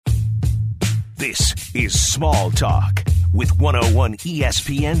This is Small Talk with 101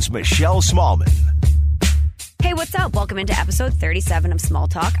 ESPN's Michelle Smallman. Hey, what's up? Welcome into episode 37 of Small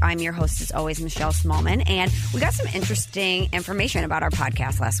Talk. I'm your host, as always, Michelle Smallman, and we got some interesting information about our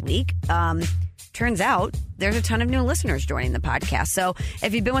podcast last week. Turns out there's a ton of new listeners joining the podcast. So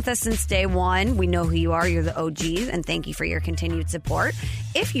if you've been with us since day one, we know who you are. You're the OGs, and thank you for your continued support.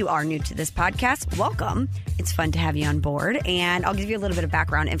 If you are new to this podcast, welcome. It's fun to have you on board, and I'll give you a little bit of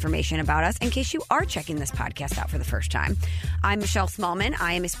background information about us in case you are checking this podcast out for the first time. I'm Michelle Smallman.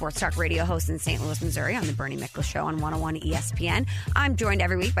 I am a sports talk radio host in St. Louis, Missouri on the Bernie Miklasz Show on 101 ESPN. I'm joined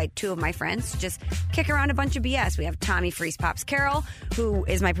every week by two of my friends to just kick around a bunch of BS. We have Tommy Freeze Pops Carroll, who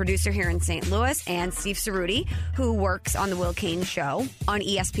is my producer here in St. Louis, and Steve Cerruti, who works on the Will Cain Show on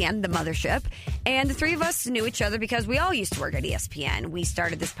ESPN, the mothership. And the three of us knew each other because we all used to work at ESPN. We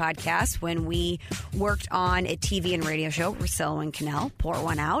started this podcast when we worked on a TV and radio show, Russillo and Cannell, pour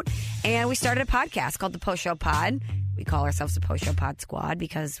one out. And we started a podcast called the Post Show Pod. We call ourselves the Post Show Pod Squad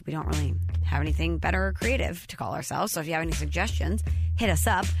because we don't really have anything better or creative to call ourselves. So if you have any suggestions, hit us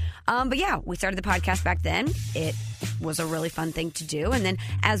up. But yeah, we started the podcast back then. It was a really fun thing to do. And then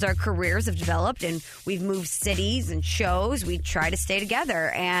as our careers have developed and we've moved cities and shows, we try to stay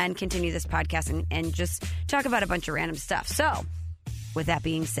together and continue this podcast and just talk about a bunch of random stuff. So with that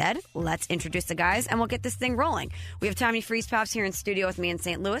being said, let's introduce the guys and we'll get this thing rolling. We have Tommy Freeze Pops here in studio with me in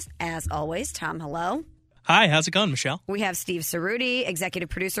St. Louis. As always, Tom, hello. Hi, how's it going, Michelle? We have Steve Cerruti, executive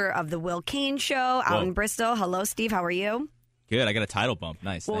producer of The Will Cain Show out in Bristol. Hello, Steve. How are you? Good. I got a title bump.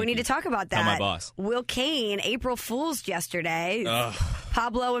 Nice. Well, we need to talk about that. Tell my boss. Will Cain, April Fool's yesterday. Ugh.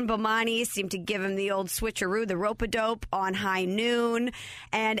 Pablo and Bomani seemed to give him the old switcheroo, the rope-a-dope on High Noon.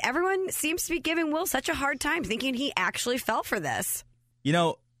 And everyone seems to be giving Will such a hard time, thinking he actually fell for this. You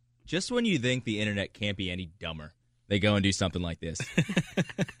know, just when you think the internet can't be any dumber, they go and do something like this.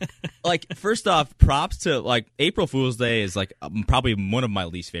 Like, first off, props to, like, April Fool's Day is, like, probably one of my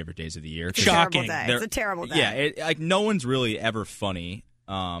least favorite days of the year. Shocking. It's a terrible day. Yeah, like, no one's really ever funny.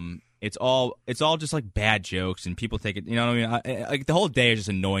 It's all just, like, bad jokes, and people take it, you know what I mean? Like, the whole day is just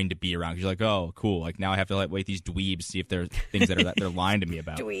annoying to be around, because you're like, oh, cool. Like, now I have to, like, wait these dweebs, see if there's things that they're lying to me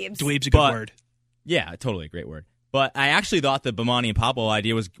about. Dweebs. Dweeb's a good word. Yeah, totally a great word. But I actually thought the Bomani and Pablo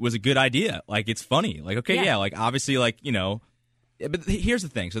idea was a good idea. Like, it's funny. Like, okay, yeah, like, obviously, like, you know. But here's the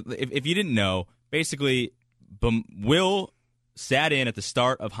thing. So if you didn't know, basically, Will sat in at the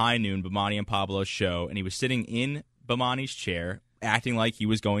start of High Noon, Bomani and Pablo's show, and he was sitting in Bomani's chair, acting like he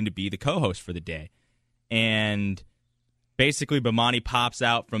was going to be the co-host for the day. And basically, Bomani pops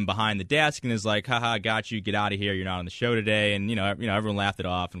out from behind the desk and is like, haha, got you, get out of here, you're not on the show today. And, you know, everyone laughed it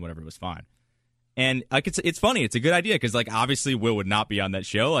off and whatever, it was fine. And like it's funny. It's a good idea because, like, obviously Will would not be on that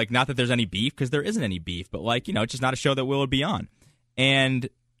show. Like, not that there's any beef, because there isn't any beef, but, like, you know, it's just not a show that Will would be on. And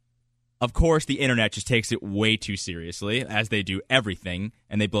of course, the internet just takes it way too seriously, as they do everything,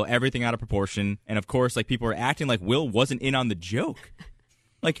 and they blow everything out of proportion. And of course, like, people are acting like Will wasn't in on the joke.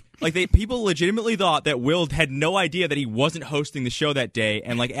 Like people legitimately thought that Will had no idea that he wasn't hosting the show that day,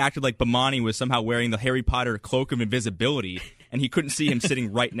 and, like, acted like Bomani was somehow wearing the Harry Potter cloak of invisibility, and he couldn't see him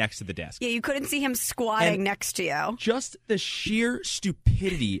sitting right next to the desk. Yeah, you couldn't see him squatting next to you. Just the sheer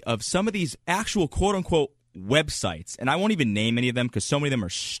stupidity of some of these actual quote-unquote websites, and I won't even name any of them because so many of them are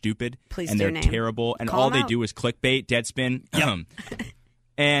stupid. Please and do they're name. Terrible, and Call all them they out. do is clickbait, Deadspin.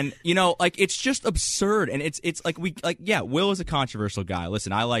 And, you know, like, it's just absurd. And it's like, Will is a controversial guy.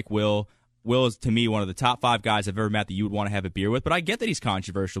 Listen, I like Will. Will is, to me, one of the top 5 guys I've ever met that you would want to have a beer with. But I get that he's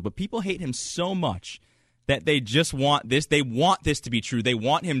controversial. But people hate him so much that they just want this. They want this to be true. They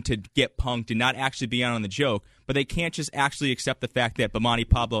want him to get punked and not actually be on the joke. But they can't just actually accept the fact that Bomani,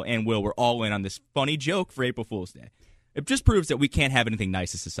 Pablo, and Will were all in on this funny joke for April Fool's Day. It just proves that we can't have anything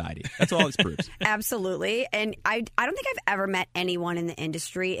nice in society. That's all this proves. Absolutely. And I don't think I've ever met anyone in the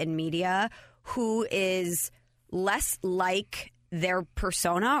industry and media who is less like their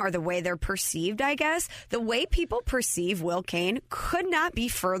persona or the way they're perceived, I guess. The way people perceive Will Cain could not be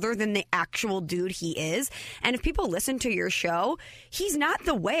further than the actual dude he is. And if people listen to your show, he's not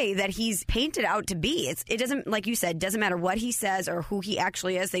the way that he's painted out to be. It doesn't, like you said, doesn't matter what he says or who he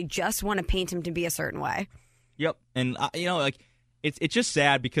actually is. They just want to paint him to be a certain way. Yep. And, you know, like, it's just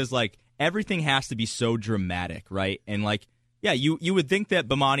sad because, like, everything has to be so dramatic, right? And, like, yeah, you would think that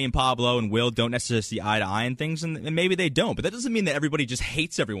Bomani and Pablo and Will don't necessarily see eye to eye in things, and maybe they don't. But that doesn't mean that everybody just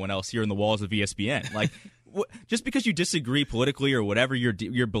hates everyone else here in the walls of ESPN. Like, just because you disagree politically or whatever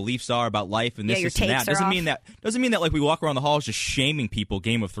your beliefs are about life and this and that doesn't mean that like we walk around the halls just shaming people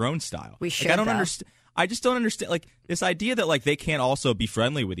Game of Thrones style. We should. Like, I don't understand. I just don't understand. Like, this idea that, like, they can't also be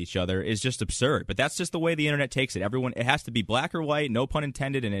friendly with each other is just absurd. But that's just the way the internet takes it. Everyone, it has to be black or white, no pun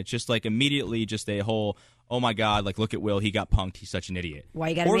intended, and it's just, like, immediately just a whole, oh, my God, like, look at Will, he got punked, he's such an idiot. Why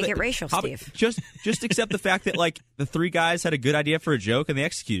you got to make it racial, Steve? Just accept the fact that, like, the three guys had a good idea for a joke and they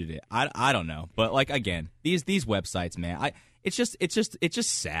executed it. I don't know. But, like, again, these websites, man, it's just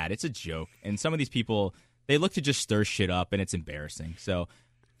sad. It's a joke. And some of these people, they look to just stir shit up, and it's embarrassing. So,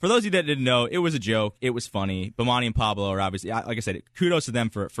 for those of you that didn't know, it was a joke. It was funny. Bomani and Pablo are obviously, like I said, kudos to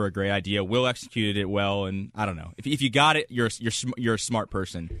them for a great idea. Will executed it well, and I don't know. If you got it, you're a smart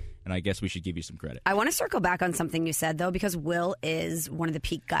person, and I guess we should give you some credit. I want to circle back on something you said, though, because Will is one of the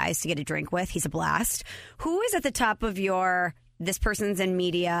peak guys to get a drink with. He's a blast. Who is at the top of your, this person's in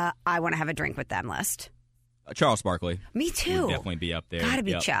media, I want to have a drink with them list? Charles Barkley. Me too. Would definitely be up there. Gotta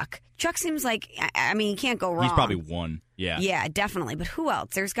be Chuck. Chuck seems like, I mean, you can't go wrong. He's probably one. Yeah. Yeah, definitely. But who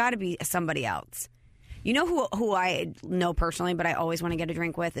else? There's got to be somebody else. You know who I know personally, but I always want to get a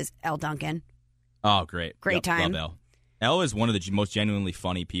drink with is Elle Duncan. Oh, great. Great time. Love Elle. Elle is one of the most genuinely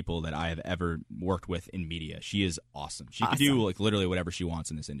funny people that I have ever worked with in media. She is awesome. She can do like literally whatever she wants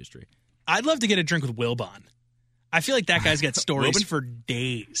in this industry. I'd love to get a drink with Wilbon. I feel like that guy's got stories for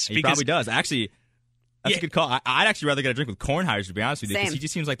days. He probably does. Actually, that's a good call. I'd actually rather get a drink with Kornheiser, to be honest with you, because he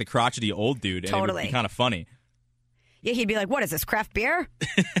just seems like the crotchety old dude, and it would be kind of funny. Yeah, he'd be like, what is this, craft beer?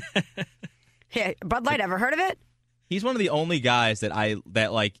 Yeah, Bud Light, ever heard of it? He's one of the only guys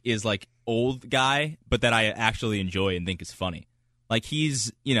that is like old guy, but that I actually enjoy and think is funny. Like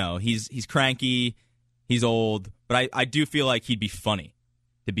he's cranky, he's old, but I do feel like he'd be funny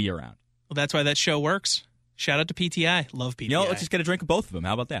to be around. Well, that's why that show works. Shout out to PTI. Love PTI. Let's just get a drink with both of them.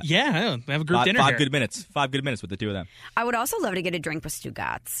 How about that? Yeah, have a group dinner. 5 good minutes. 5 good minutes with the two of them. I would also love to get a drink with Stu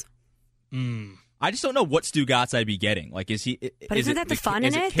Gatz. I just don't know what Stu Gatz I'd be getting. Like, is he? But isn't that the fun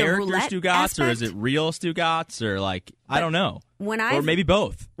in it? Is it character the Stu Gatz, or is it real Stu Gatz, or like I don't know, or maybe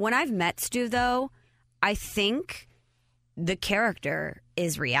both. When I've met Stu, though, I think the character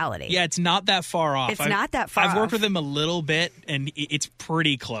is reality. Yeah, it's not that far off. It's not that far. I've worked with him a little bit, and it's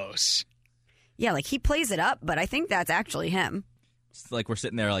pretty close. Yeah, like he plays it up, but I think that's actually him. It's like we're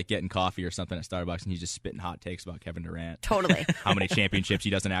sitting there like getting coffee or something at Starbucks, and he's just spitting hot takes about Kevin Durant. Totally. How many championships he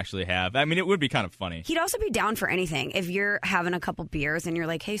doesn't actually have. I mean, it would be kind of funny. He'd also be down for anything. If you're having a couple beers and you're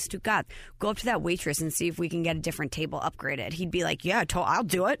like, hey, Stu Gatz, go up to that waitress and see if we can get a different table upgraded. He'd be like, yeah, I'll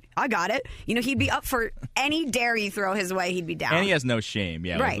do it. I got it. You know, he'd be up for any dare you throw his way. He'd be down. And he has no shame.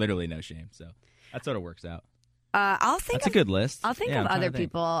 Yeah, right. Literally no shame. So that sort of works out. That's a good list. I'll think of other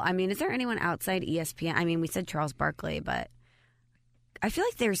people. I mean, is there anyone outside ESPN? I mean, we said Charles Barkley, but I feel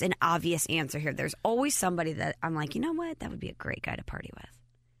like there's an obvious answer here. There's always somebody that I'm like, you know what? That would be a great guy to party with.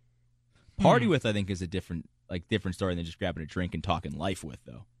 Party with, I think, is a different story than just grabbing a drink and talking life with,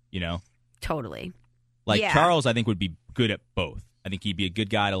 though. You know? Totally. Like, Charles, I think, would be good at both. I think he'd be a good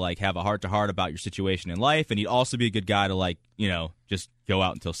guy to, like, have a heart-to-heart about your situation in life, and he'd also be a good guy to, like, just go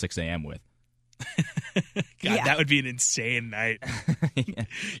out until 6 a.m. with. God, that would be an insane night. Yeah.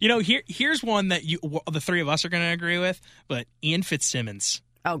 Here's one that the three of us are going to agree with, but Ian Fitzsimmons.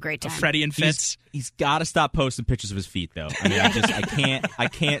 Oh, great time. Freddie and Fitz. He's got to stop posting pictures of his feet, though. I mean, I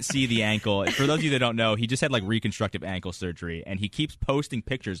can't see the ankle. For those of you that don't know, he just had like reconstructive ankle surgery, and he keeps posting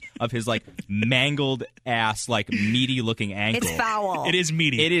pictures of his like mangled ass, like meaty looking ankle. It's foul. It is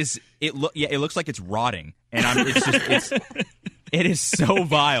meaty. It is. It looks like it's rotting, and it is so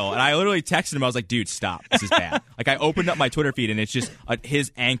vile. And I literally texted him. I was like, dude, stop. This is bad. Like, I opened up my Twitter feed, and it's just his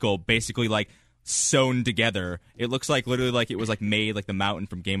ankle basically, like, sewn together. It looks like literally like it was, like, made like the mountain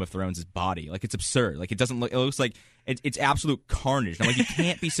from Game of Thrones' body. Like, it's absurd. Like, it doesn't look – it looks like it's absolute carnage. I'm like, you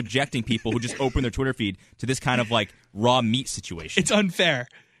can't be subjecting people who just open their Twitter feed to this kind of, like, raw meat situation. It's unfair.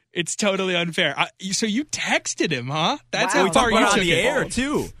 It's totally unfair. So you texted him, huh? That's wow. how far you took on it. the air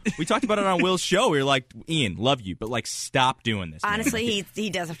too. We talked about it on Will's show. We were like, Ian, love you, but like, stop doing this. Honestly, he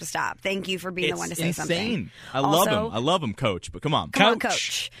does have to stop. Thank you for being the one to say insane. something. I love him, Coach. But come on,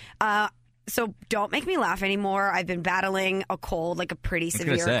 Coach. So don't make me laugh anymore. I've been battling a cold, like a pretty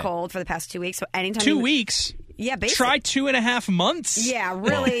severe cold, for the past 2 weeks. So anytime 2 weeks. Yeah, basically. Try 2.5 months. Yeah,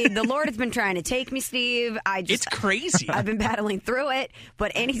 really. The Lord has been trying to take me, Steve. It's crazy. I've been battling through it,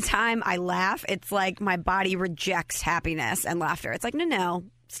 but anytime I laugh, it's like my body rejects happiness and laughter. It's like, no,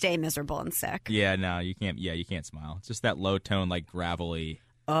 stay miserable and sick. Yeah, no, you can't. Yeah, you can't smile. It's just that low tone, like gravelly,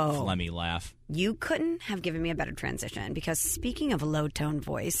 phlegmy laugh. You couldn't have given me a better transition, because speaking of a low tone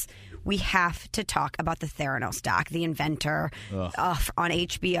voice, we have to talk about the Theranos doc, The Inventor, on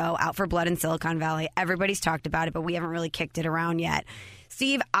HBO, out for blood in Silicon Valley. Everybody's talked about it, but we haven't really kicked it around yet.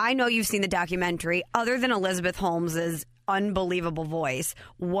 Steve, I know you've seen the documentary. Other than Elizabeth Holmes's unbelievable voice.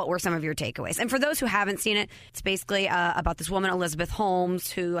 What were some of your takeaways? And for those who haven't seen it, it's basically about this woman, Elizabeth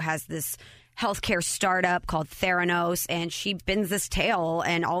Holmes, who has this healthcare startup called Theranos, and she bends this tale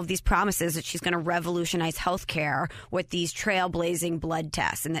and all of these promises that she's going to revolutionize healthcare with these trailblazing blood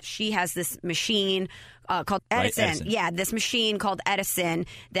tests, and that she has this machine called Edison. Edison. Yeah, this machine called Edison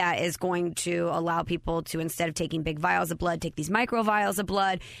that is going to allow people to, instead of taking big vials of blood, take these micro vials of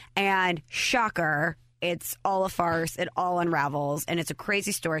blood. And shocker, it's all a farce. It all unravels, and it's a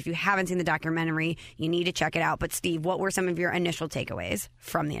crazy story. If you haven't seen the documentary, you need to check it out. But Steve, what were some of your initial takeaways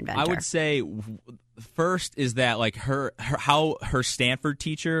from the inventor? I would say first is that like how her Stanford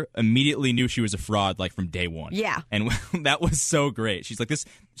teacher immediately knew she was a fraud like from day one. Yeah, and that was so great. She's like this.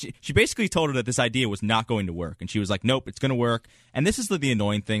 She basically told her that this idea was not going to work, and she was like, "Nope, it's going to work." And this is the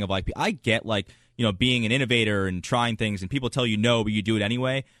annoying thing of like I get like being an innovator and trying things, and people tell you no, but you do it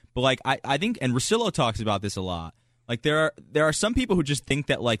anyway. But like I think, and Russillo talks about this a lot. Like there are some people who just think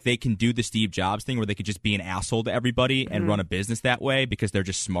that like they can do the Steve Jobs thing where they could just be an asshole to everybody and run a business that way because they're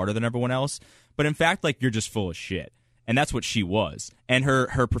just smarter than everyone else. But in fact, like you're just full of shit. And that's what she was. And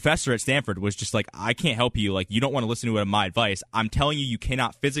her professor at Stanford was just like, I can't help you. Like you don't want to listen to my advice. I'm telling you, you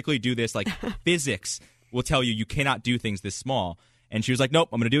cannot physically do this. Like physics will tell you cannot do things this small. And she was like, nope,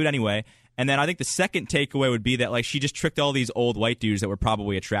 I'm going to do it anyway. And then I think the second takeaway would be that like she just tricked all these old white dudes that were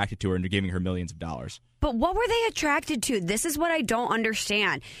probably attracted to her into giving her millions of dollars. But what were they attracted to? This is what I don't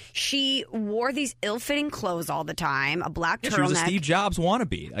understand. She wore these ill-fitting clothes all the time, a black turtleneck. She was a Steve Jobs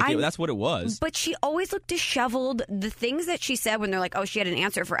wannabe. That's what it was. But she always looked disheveled. The things that she said when they're like, oh, she had an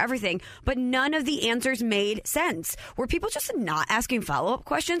answer for everything, but none of the answers made sense. Were people just not asking follow-up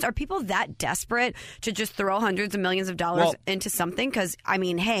questions? Are people that desperate to just throw hundreds of millions of dollars into something? Because, I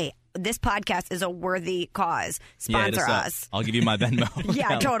mean, hey, this podcast is a worthy cause. Sponsor us. I'll give you my Venmo.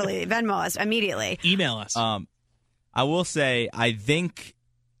 Yeah, totally. Venmo us immediately. Email us. I will say, I think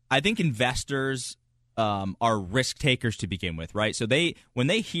investors are risk takers to begin with, right? So when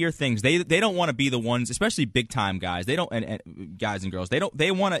they hear things, they don't want to be the ones, especially big time guys. They don't, and guys and girls.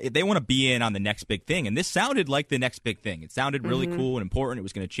 They want to be in on the next big thing. And this sounded like the next big thing. It sounded really cool and important. It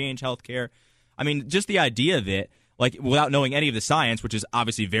was going to change healthcare. I mean, just the idea of it. Like, without knowing any of the science, which is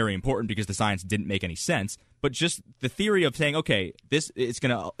obviously very important because the science didn't make any sense, but just the theory of saying, okay, it's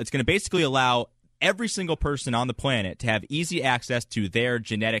gonna basically allow every single person on the planet to have easy access to their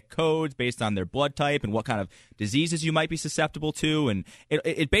genetic codes based on their blood type and what kind of diseases you might be susceptible to, and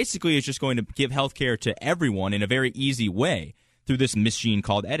it basically is just going to give healthcare to everyone in a very easy way through this machine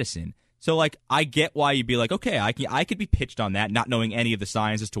called Edison. So, like, I get why you'd be like, okay, I could be pitched on that, not knowing any of the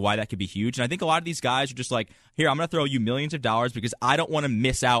science as to why that could be huge. And I think a lot of these guys are just like, here, I'm going to throw you millions of dollars because I don't want to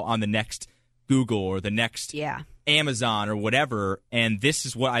miss out on the next Google or the next Amazon or whatever. And this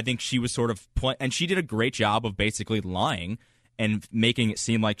is what I think she was sort of and she did a great job of basically lying and making it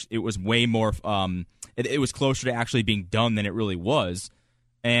seem like it was way more it was closer to actually being done than it really was.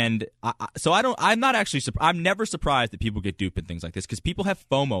 And I'm never surprised that people get duped in things like this because people have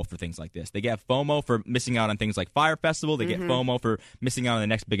FOMO for things like this. They get FOMO for missing out on things like Fire Festival. They get FOMO for missing out on the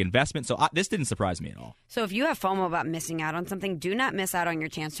next big investment. So this didn't surprise me at all. So if you have FOMO about missing out on something, do not miss out on your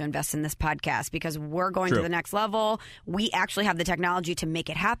chance to invest in this podcast because we're going to the next level. We actually have the technology to make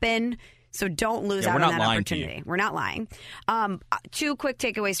it happen. So don't lose out on that opportunity. We're not lying. 2 quick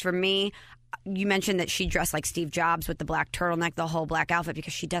takeaways from me. You mentioned that she dressed like Steve Jobs with the black turtleneck, the whole black outfit,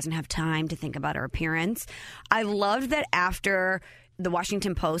 because she doesn't have time to think about her appearance. I loved that after the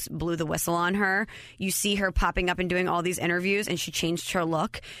Washington Post blew the whistle on her, you see her popping up and doing all these interviews, and she changed her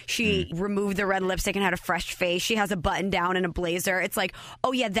look. She removed the red lipstick and had a fresh face. She has a button down and a blazer. It's like,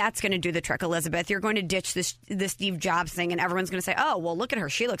 oh, yeah, that's going to do the trick, Elizabeth. You're going to ditch the Steve Jobs thing, and everyone's going to say, oh, well, look at her.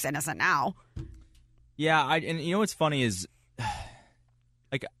 She looks innocent now. Yeah, and you know what's funny is,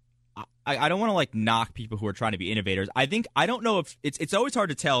 like, I don't want to like knock people who are trying to be innovators. I don't know if it's always hard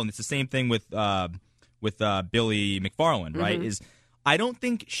to tell, and it's the same thing with Billy McFarland, right? Is I don't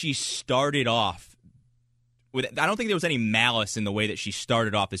think she started off with. I don't think there was any malice in the way that she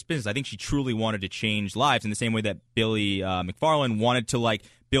started off this business. I think she truly wanted to change lives in the same way that Billy McFarland wanted to like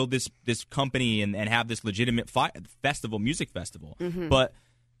build this company and have this legitimate music festival, but.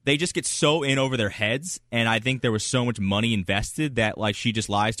 They just get so in over their heads, and I think there was so much money invested that like she just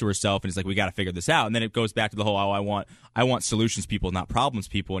lies to herself and is like, we got to figure this out. And then it goes back to the whole, I want solutions people, not problems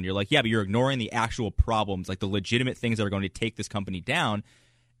people. And you're like, yeah, but you're ignoring the actual problems, like the legitimate things that are going to take this company down.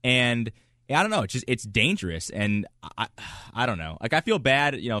 And I don't know, it's dangerous. And I don't know. Like I feel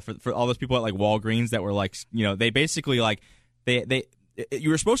bad, for all those people at like Walgreens that were like, they basically like they you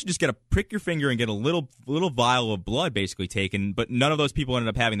were supposed to just get a prick your finger and get a little vial of blood basically taken, but none of those people ended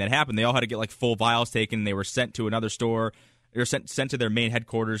up having that happen. They all had to get like full vials taken. They were sent to another store. They were sent to their main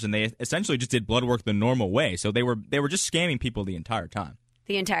headquarters, and they essentially just did blood work the normal way. So they were just scamming people the entire time.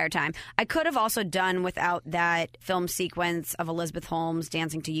 The entire time. I could have also done without that film sequence of Elizabeth Holmes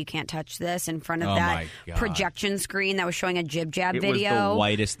dancing to You Can't Touch This in front of that projection screen that was showing a jib jab video. It was the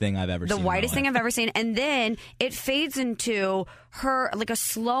whitest thing I've ever seen. The whitest thing I've ever seen. And then it fades into her, like a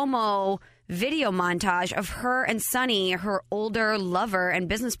slow-mo video montage of her and Sonny, her older lover and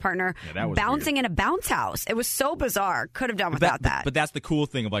business partner, bouncing in a bounce house. It was so bizarre. Could have done without that. But that's the cool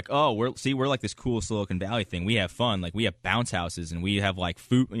thing of like, oh, we're like this cool Silicon Valley thing. We have fun. Like we have bounce houses and we have like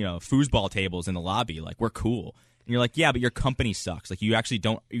foosball tables in the lobby. Like we're cool. And you're like, yeah, but your company sucks. Like you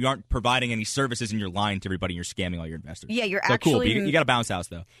aren't providing any services and you're lying to everybody and you're scamming all your investors. Yeah, you're so actually cool. But you got a bounce house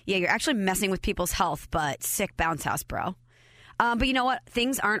though. Yeah, you're actually messing with people's health, but sick bounce house, bro. But you know what?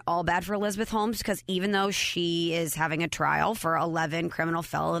 Things aren't all bad for Elizabeth Holmes because even though she is having a trial for 11 criminal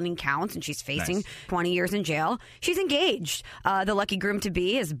felony counts and she's facing 20 years in jail, she's engaged. The lucky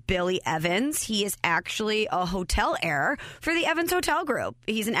groom-to-be is Billy Evans. He is actually a hotel heir for the Evans Hotel Group.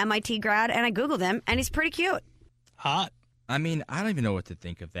 He's an MIT grad, and I Googled him, and he's pretty cute. Hot. I mean, I don't even know what to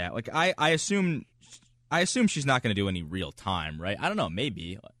think of that. Like, I assume she's not going to do any real time, right? I don't know.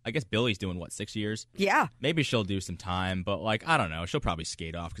 Maybe. I guess Billy's doing, 6 years? Yeah. Maybe she'll do some time, but, I don't know. She'll probably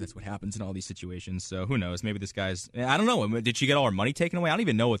skate off because that's what happens in all these situations. So who knows? Maybe this guy's... I don't know. Did she get all her money taken away? I don't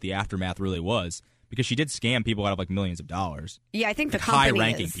even know what the aftermath really was because she did scam people out of, millions of dollars. Yeah, I think the company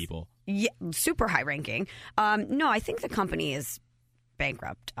high-ranking people. Yeah, super high-ranking. No, I think the company is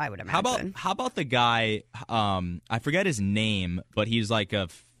bankrupt, I would imagine. How about the guy... I forget his name, but he's like a...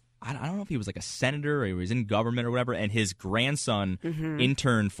 I don't know if he was like a senator or he was in government or whatever, and his grandson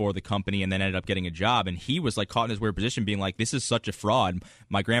interned for the company and then ended up getting a job, and he was caught in his weird position being like, this is such a fraud.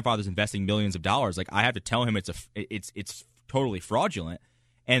 My grandfather's investing millions of dollars. I have to tell him it's totally fraudulent.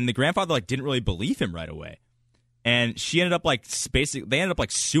 And the grandfather didn't really believe him right away. And she ended up they ended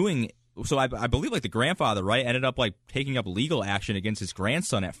up suing. So I believe the grandfather, right, ended up taking up legal action against his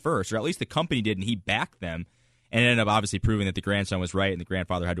grandson at first, or at least the company did, and he backed them. And it ended up obviously proving that the grandson was right and the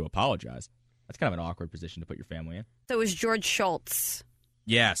grandfather had to apologize. That's kind of an awkward position to put your family in. So it was George Schultz.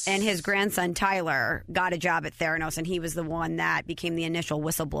 Yes. And his grandson, Tyler, got a job at Theranos, and he was the one that became the initial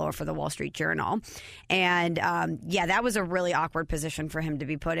whistleblower for the Wall Street Journal. And, that was a really awkward position for him to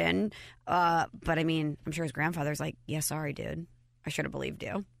be put in. But, I mean, I'm sure his grandfather's like, yeah, sorry, dude. I should have believed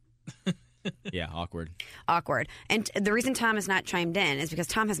you. Yeah, awkward. And the reason Tom has not chimed in is because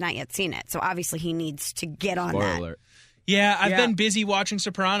Tom has not yet seen it. So obviously he needs to get on Spoiler that. Alert. Yeah, I've been busy watching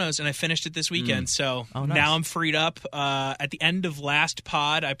Sopranos, and I finished it this weekend. So now I'm freed up. At the end of last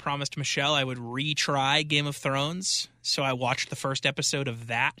pod, I promised Michelle I would retry Game of Thrones. So I watched the first episode of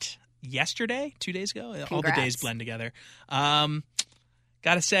that yesterday, 2 days ago. Congrats. All the days blend together.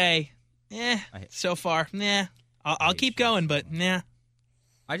 Gotta say, so far, I'll keep going, but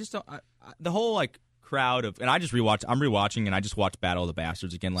I just don't... the whole crowd of, and I'm rewatching, and I just watched Battle of the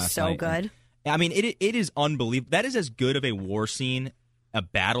Bastards again last night. So good. And, I mean, it is unbelievable. That is as good of a war scene, a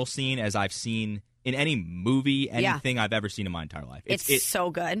battle scene as I've seen in any movie, anything I've ever seen in my entire life. It's so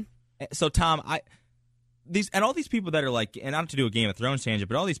good. So Tom, all these people that are and not to do a Game of Thrones tangent,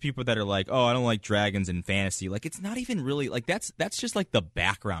 but all these people that are oh, I don't like dragons and fantasy. It's not even really that's just the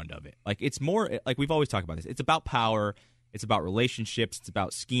background of it. It's more we've always talked about this. It's about power. It's about relationships. It's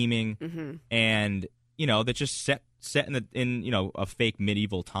about scheming, and that's just set in a fake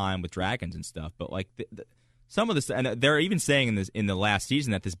medieval time with dragons and stuff. But some of this, and they're even saying in the last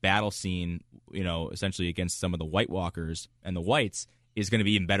season that this battle scene, essentially against some of the White Walkers and the Whites, is going to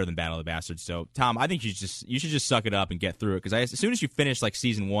be even better than Battle of the Bastards. So Tom, I think you should just suck it up and get through it because as soon as you finish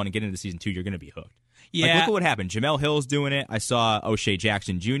season 1 and get into season 2, you're going to be hooked. Yeah. Look at what happened. Jamel Hill's doing it. I saw O'Shea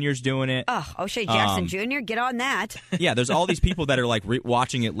Jackson Jr.'s doing it. Oh, O'Shea Jackson Jr., get on that. Yeah, there's all these people that are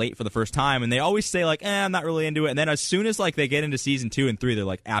watching it late for the first time, and they always say I'm not really into it. And then as soon as they get into season 2 and 3,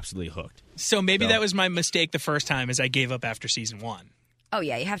 they're absolutely hooked. So maybe that was my mistake the first time, is I gave up after season 1. Oh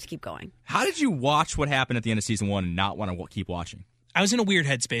yeah, you have to keep going. How did you watch what happened at the end of season 1 and not want to keep watching? I was in a weird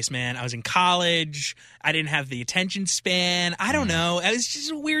headspace, man. I was in college. I didn't have the attention span. I don't know. It was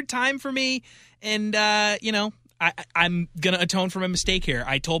just a weird time for me. And, I'm going to atone for my mistake here.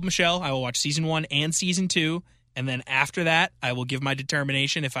 I told Michelle I will watch season 1 and season 2. And then after that, I will give my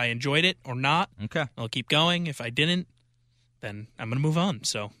determination if I enjoyed it or not. Okay. I'll keep going. If I didn't, then I'm going to move on.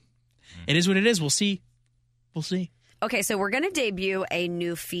 So it is what it is. We'll see. Okay, so we're going to debut a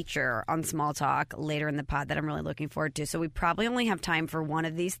new feature on Small Talk later in the pod that I'm really looking forward to. So we probably only have time for one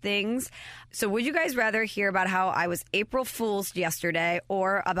of these things. So would you guys rather hear about how I was April Fool's yesterday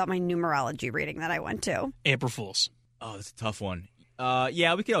or about my numerology reading that I went to? April Fools. Oh, that's a tough one.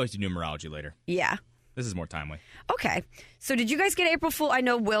 Yeah, we could always do numerology later. Yeah. This is more timely. Okay. So did you guys get April Fool? I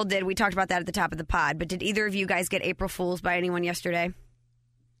know Will did. We talked about that at the top of the pod. But did either of you guys get April Fools by anyone yesterday?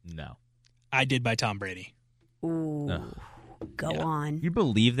 No. I did by Tom Brady. Ooh. Go on. You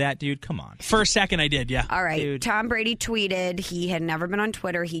believe that, dude? Come on. For a second, I did, yeah. All right. Dude. Tom Brady tweeted he had never been on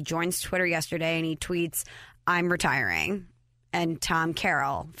Twitter. He joins Twitter yesterday and he tweets, "I'm retiring." And Tom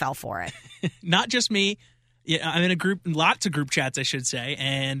Carroll fell for it. Not just me. Yeah, I'm in a group, lots of group chats, I should say,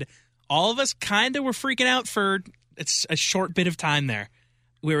 and all of us kind of were freaking out for a short bit of time there.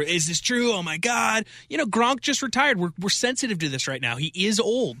 We were, is this true? Oh my God. You know, Gronk just retired. We're sensitive to this right now. He is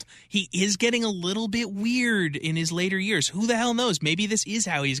old. He is getting a little bit weird in his later years. Who the hell knows? Maybe this is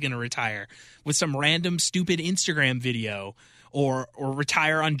how he's going to retire, with some random stupid Instagram video or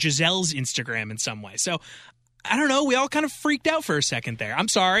retire on Gisele's Instagram in some way. So I don't know. We all kind of freaked out for a second there. I'm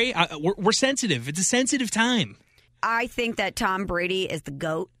sorry. We're sensitive. It's a sensitive time. I think that Tom Brady is the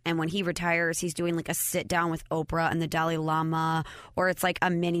GOAT, and when he retires, he's doing like a sit-down with Oprah and the Dalai Lama, or it's like a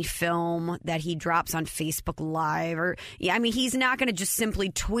mini film that he drops on Facebook Live. Or yeah, I mean, he's not going to just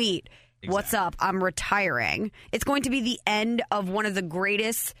simply tweet, "What's up? I'm retiring." It's going to be the end of one of the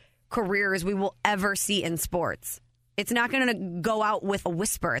greatest careers we will ever see in sports. It's not going to go out with a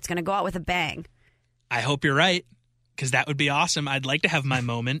whisper. It's going to go out with a bang. I hope you're right, because that would be awesome. I'd like to have my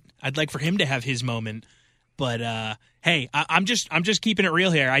moment. I'd like for him to have his moment. But hey, I'm just keeping it real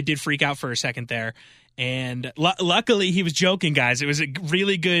here. I did freak out for a second there, and luckily he was joking, guys. It was a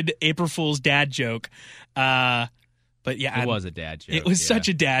really good April Fool's dad joke. But yeah, It was a dad joke. It was such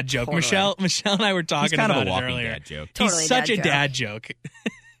a dad joke. Totally. Michelle and I were talking He's kind about of a walking it earlier. dad joke. Totally He's such dad a joke. dad joke.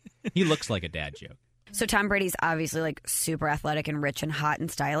 He looks like a dad joke. So Tom Brady's obviously like super athletic and rich and hot and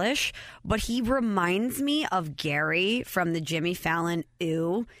stylish, but he reminds me of Gary from the Jimmy Fallon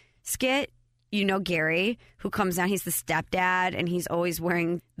Ew skit. You know Gary, who comes down, he's the stepdad, and he's always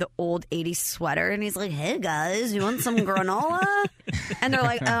wearing the old 80s sweater, and he's like, "Hey, guys, you want some granola?" And they're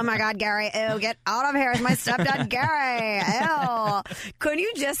like, "Oh, my God, Gary, ew, get out of here. It's my stepdad, Gary, ew." Couldn't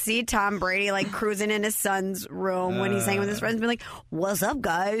you just see Tom Brady, like, cruising in his son's room when he's hanging with his friends and be like, "What's up,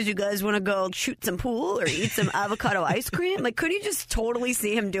 guys? You guys want to go shoot some pool or eat some avocado ice cream?" Like, couldn't you just totally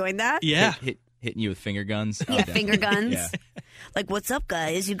see him doing that? Yeah. Hitting you with finger guns. Yeah, finger guns. Yeah. Like, "What's up,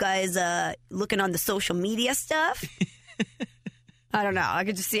 guys? You guys looking on the social media stuff?" I don't know. I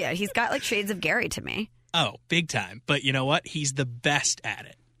could just see it. He's got like shades of Gary to me. Oh, big time. But you know what? He's the best at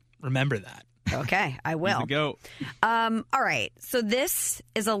it. Remember that. Okay, I will. Go. All right. So this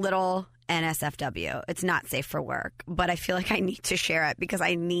is a little NSFW. It's not safe for work, but I feel like I need to share it because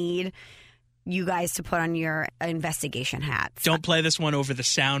I need you guys to put on your investigation hats. Don't play this one over the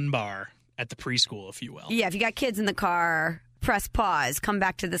sound bar at the preschool, if you will. Yeah, if you got kids in the car, press pause. Come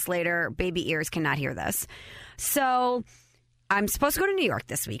back to this later. Baby ears cannot hear this. So I'm supposed to go to New York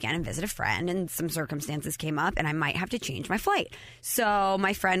this weekend and visit a friend, and some circumstances came up, and I might have to change my flight. So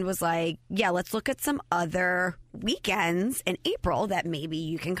my friend was like, "Yeah, let's look at some other weekends in April that maybe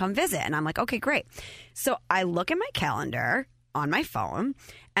you can come visit." And I'm like, "Okay, great." So I look at my calendar on my phone,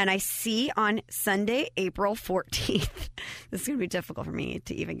 and I see on Sunday, April 14th, this is going to be difficult for me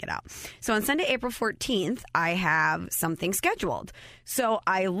to even get out. So on Sunday, April 14th, I have something scheduled. So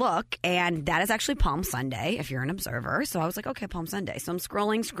I look, and that is actually Palm Sunday, if you're an observer. So I was like, okay, Palm Sunday. So I'm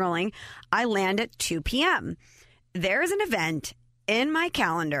scrolling. I land at 2 p.m. There is an event in my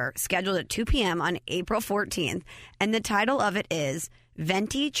calendar scheduled at 2 p.m. on April 14th, and the title of it is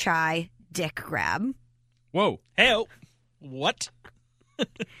Venti Chai Dick Grab. Whoa. Hey, what?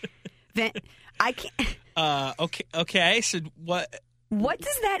 I can't. Okay. So what? What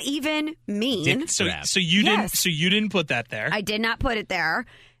does that even mean? So grab. you Yes. didn't put that there. I did not put it there.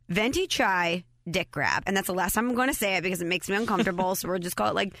 Venti Chai Dick Grab, and that's the last time I'm going to say it because it makes me uncomfortable. So we'll just call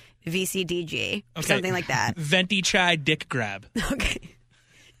it like VCDG or something like that. Venti Chai Dick Grab. Okay.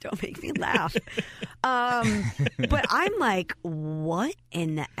 Don't make me laugh. But I'm like, what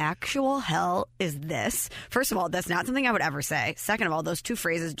in the actual hell is this? First of all, that's not something I would ever say. Second of all, those two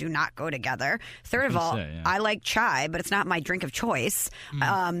phrases do not go together. Third of all, I like chai, but it's not my drink of choice.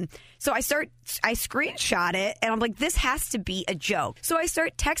 So I screenshot it, and I'm like, this has to be a joke. So I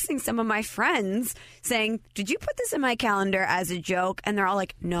start texting some of my friends saying, "Did you put this in my calendar as a joke?" And they're all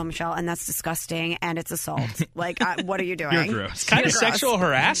like, "No, Michelle, and that's disgusting, and it's assault. Like, what are you doing?" You're gross. Kind of sexual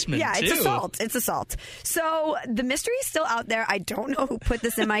harassment. harassment, Yeah, too. it's assault. It's assault. So the mystery is still out there. I don't know who put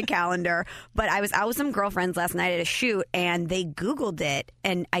this in my calendar, but I was out with some girlfriends last night at a shoot, and they Googled it.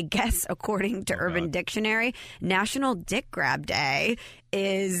 And I guess, according to Urban Dictionary, National Dick Grab Day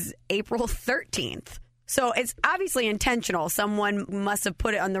is April 13th. So it's obviously intentional. Someone must have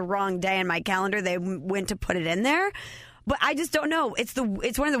put it on the wrong day in my calendar. They went to put it in there. But I just don't know. It's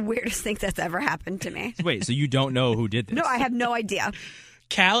one of the weirdest things that's ever happened to me. Wait, so you don't know who did this? No, I have no idea.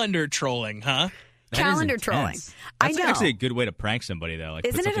 Calendar trolling, huh? That is Calendar intense. trolling. That's I know. actually a good way to prank somebody, though. Like, put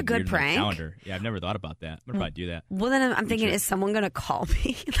Isn't it a something good weird in their prank? Calendar. Yeah, I've never thought about that. I'm gonna probably do that. Well, then I'm thinking, is someone going to call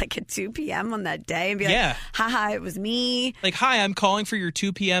me like at 2 p.m. on that day and be like, Yeah. haha, it was me? Like, hi, I'm calling for your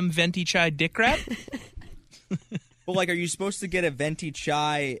 2 p.m. venti chai dick grab. Well, like, are you supposed to get a venti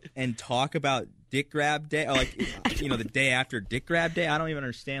chai and talk about Dick Grab Day? Or, like, the day after Dick Grab Day? I don't even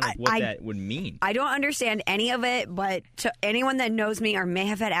understand what that would mean. I don't understand any of it, but to anyone that knows me or may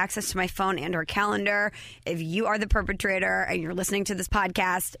have had access to my phone and or calendar, if you are the perpetrator and you're listening to this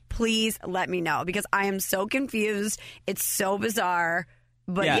podcast, please let me know because I am so confused. It's so bizarre.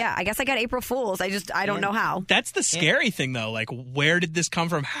 But yeah, I guess I got April Fools. I don't know how. That's the scary thing, though. Like, where did this come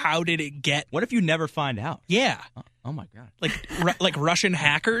from? How did it get? What if you never find out? Yeah. Oh my god! Like Russian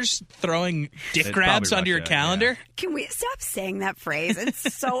hackers throwing dick It's grabs probably onto your Russia, calendar? Can we stop saying that phrase?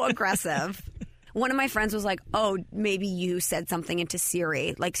 It's so aggressive. One of my friends was like, oh, maybe you said something into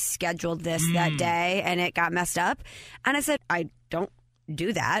Siri, like scheduled this that day and it got messed up. And I said, I don't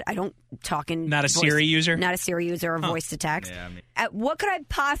do that. I don't talk in Not a voice, Siri user? Not a Siri user or voice to text. Yeah, I mean- What could I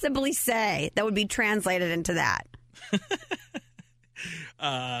possibly say that would be translated into that?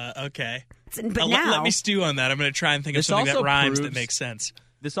 Okay. But now, Let me stew on that. I'm going to try and think of This something that also rhymes that proves- makes sense.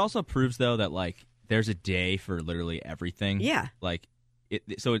 This also proves, though, that like there's a day for literally everything. Yeah. Like, the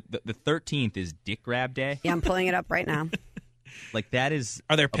 13th is Dick Grab Day. yeah, I'm pulling it up right now. Like that is.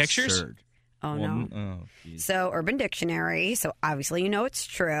 Are there pictures? absurd. Oh, Well, no. Oh, geez. So, Urban Dictionary. So, obviously, you know it's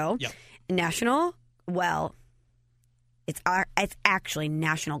true. Yep. National, well, it's actually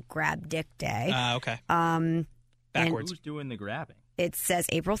National Grab Dick Day. Okay. And Backwards. Who's doing the grabbing? it says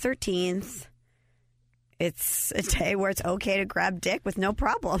April 13th. It's a day where it's okay to grab dick with no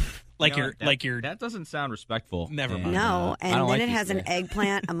problem. Like You know, your That doesn't sound respectful. Never mind. No, I and don't then like it this has an day.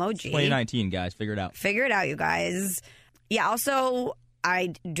 eggplant emoji. 2019, guys, figure it out. Figure it out, you guys. Yeah, also,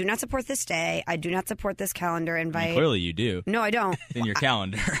 I do not support this day. I do not support this calendar I invite. mean, clearly, you do. No, I don't. It's in your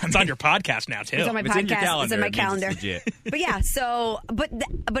calendar. it's on your podcast now too. It's on my If it's in your podcast. calendar. It's in my it means calendar. It's legit. But yeah, so but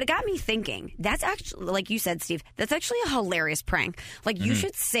it got me thinking. That's actually, like you said, Steve. That's actually a hilarious prank. Like you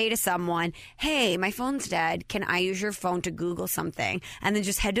should say to someone, "Hey, my phone's dead. Can I use your phone to Google something?" And then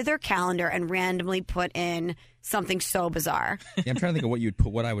just head to their calendar and randomly put in something so bizarre. Yeah, I'm trying to think of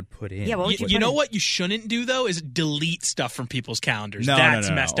what I would put in. Yeah, what would You know what you shouldn't do though is delete stuff from people's calendars. No, That's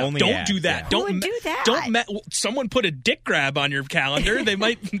no. messed up. Only Don't ads, do that. yeah. Don't Who would do that? Don't someone put a dick grab on your calendar. They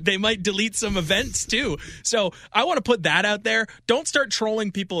might delete some events too. So I want to put that out there. Don't start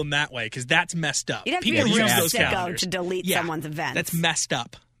trolling people in that way because that's messed up. You'd have to People be a use real those sicko calendars to delete Yeah, someone's events. That's messed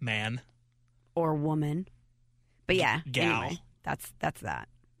up, man. Or woman. But yeah, Gal. anyway, that's that.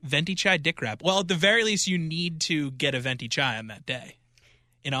 Venti chai dick grab. Well, at the very least, you need to get a venti chai on that day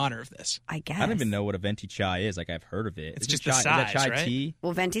in honor of this. I guess. I don't even know what a venti chai is. Like, I've heard of it. It's Is just it the chai, is size, that chai right? tea?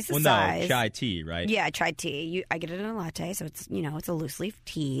 Well, venti's the Well, size. no, chai tea, right? Yeah, I tried tea. I get it in a latte, so it's it's a loose leaf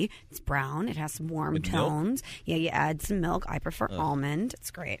tea. It's brown. It has some warm With milk? tones. Yeah, you add some milk. I prefer almond. It's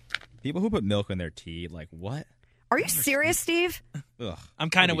great. People who put milk in their tea, like, what? Are you serious, Steve? Ugh.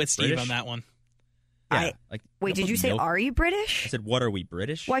 I'm kind Are of we with Steve British? on that one. Yeah, like, Wait, don't did put you say, milk- are you I British? said, what are we,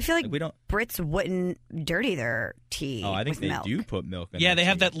 British? Well, I feel like we don't. Brits wouldn't dirty their tea. Oh, I think with they milk. do put milk in Yeah, their they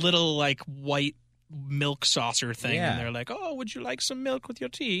have tea. that little like white milk saucer thing, Yeah. and they're like, "Oh, would you like some milk with your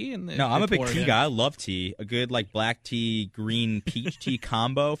tea?" And No, I'm a big tea guy. I love tea. A good, like, black tea, green peach tea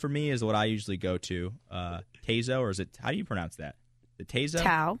combo for me is what I usually go to. Tazo, or is it, how do you pronounce that? The Tazo?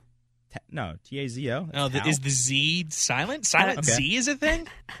 Tao. No, T-A-Z-O. Oh, Tao? is the Z silent? Silent Okay. Z is a thing?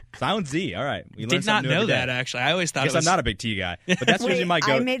 Silent Z. All right. We Did learned not something new know every that day. actually. I always thought I guess it was. I'm not a big tea guy, but that's usually Wait, my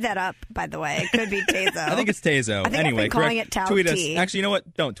go. I made that up, by the way. It could be Tazo. I think it's Tazo. I think I've anyway, been calling correct. it Tao tweet tea. us. Actually, you know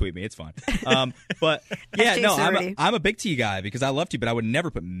what? Don't tweet me. It's fine. But yeah, SJ no, Cerruti. I'm a big tea guy because I love tea, but I would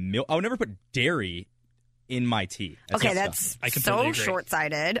never put milk. I would never put dairy in my tea. Okay, just that's I completely so agree.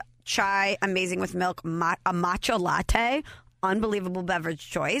 short-sighted. Chai, amazing with milk. A matcha latte, unbelievable beverage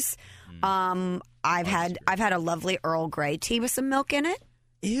choice. I've had a lovely Earl Grey tea with some milk in it.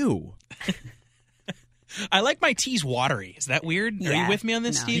 Ew. I like my teas watery. Is that weird? Are Yeah. you with me on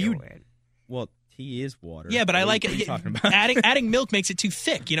this, No, Steve? you're weird. Well, tea is water. Yeah, but I What like are you it. talking about? Adding milk makes it too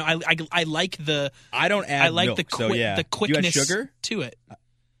thick. You know, I like the I don't add I like milk, the so yeah. the Do you add quickness sugar? to it.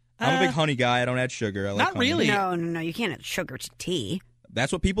 I'm a big honey guy. I don't add sugar. I like Not honey. really. No. You can't add sugar to tea.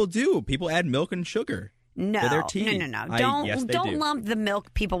 That's what people do. People add milk and sugar. No, to their tea. no. Yes, they Don't do. lump the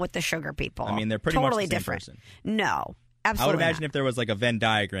milk people with the sugar people. I mean, they're pretty much totally the same different. person. No, I absolutely. would imagine not. if there was like a Venn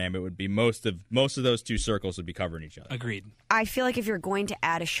diagram, it would be most of those two circles would be covering each other. Agreed. I feel like if you're going to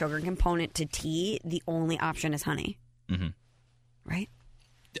add a sugar component to tea, the only option is honey. Mm-hmm. Right?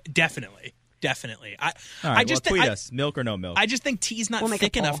 Definitely. All right, I just tweet us, milk or no milk. I just think tea's not We'll make a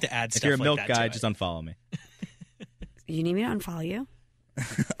thick enough poll. to add if stuff you're a like milk that guy, to just it. unfollow me. You need me to unfollow you?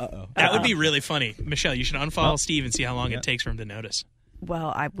 That would be really funny. Michelle, you should unfollow Steve and see how long it takes for him to notice.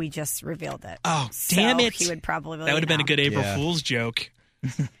 Well, we just revealed it. Oh, So damn it. He would probably That would have been a good April Yeah. Fool's joke.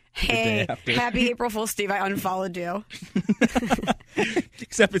 Hey, after. happy April Fool's, Steve. I unfollowed you.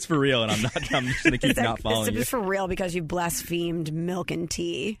 Except it's for real, and I'm just going to keep not following It's you. just for real because you blasphemed milk and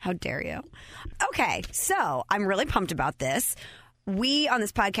tea. How dare you? Okay, so I'm really pumped about this. We on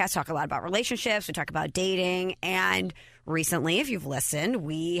this podcast talk a lot about relationships. We talk about dating. And recently, if you've listened,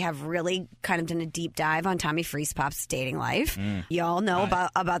 we have really kind of done a deep dive on Tommy Freespop's dating life. Y'all know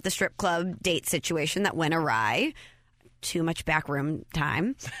about the strip club date situation that went awry. Too much backroom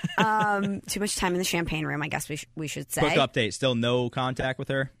time. Too much time in the champagne room, I guess we should say. Quick update. Still no contact with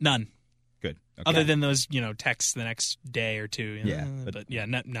her? None. Good. Okay. Other than those, texts the next day or two. Yeah, But yeah,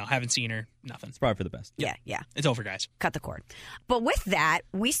 no, haven't seen her. Nothing. It's probably for the best. Yeah. It's over, guys. Cut the cord. But with that,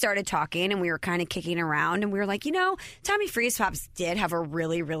 we started talking and we were kind of kicking around and we were like, Tommy Freespops did have a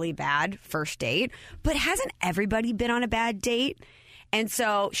really, really bad first date, but hasn't everybody been on a bad date? And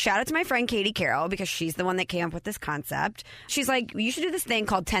so shout out to my friend Katie Carroll because she's the one that came up with this concept. She's like, you should do this thing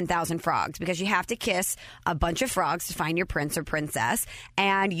called 10,000 Frogs because you have to kiss a bunch of frogs to find your prince or princess.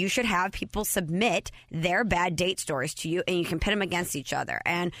 And you should have people submit their bad date stories to you and you can pit them against each other.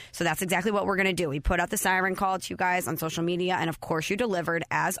 And so that's exactly what we're going to do. We put out the siren call to you guys on social media. And of course, you delivered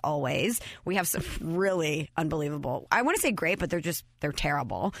as always. We have some really unbelievable, I want to say great, but they're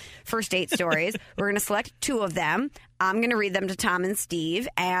terrible first date stories. We're going to select 2 of them. I'm going to read them to Tom and Steve,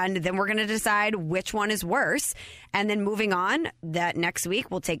 and then we're going to decide which one is worse. And then moving on, that next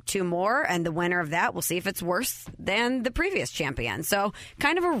week we'll take 2 more, and the winner of that, we'll see if it's worse than the previous champion. So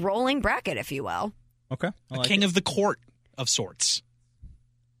kind of a rolling bracket, if you will. Okay. I like King it. of the court of sorts.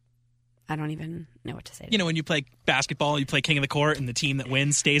 I don't even know what to say. When you play basketball, you play king of the court, and the team that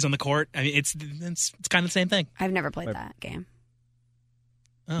wins stays on the court. I mean, it's kind of the same thing. I've never played that game.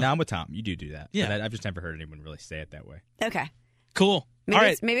 No, I'm with Tom. You do that. Yeah. But I've just never heard anyone really say it that way. Okay. Cool. Maybe, All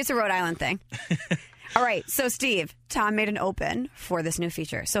right. maybe it's a Rhode Island thing. All right. So, Steve, Tom made an open for this new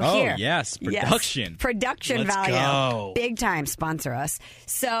feature. So Oh, here. yes. Production. Production Let's value. go. Big time. Sponsor us.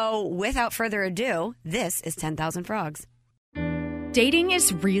 So, without further ado, this is 10,000 Frogs. Dating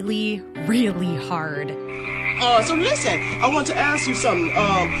is really, really hard. So listen, I want to ask you something.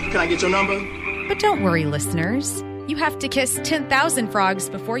 Can I get your number? But don't worry, listeners. You have to kiss 10,000 frogs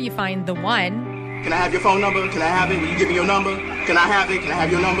before you find the one. Can I have your phone number? Can I have it? Will you give me your number? Can I have it? Can I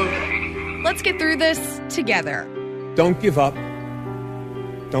have your number? Let's get through this together. Don't give up.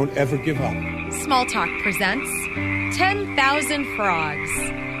 Don't ever give up. Small Talk presents 10,000 Frogs.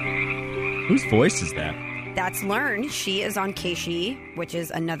 Whose voice is that? That's Learn. She is on Keishi, which is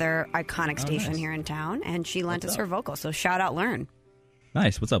another iconic station nice. here in town, and she lent us her vocal. So shout out Learn.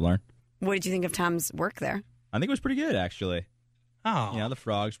 Nice. What's up, Lauren? What did you think of Tom's work there? I think it was pretty good, actually. Oh, The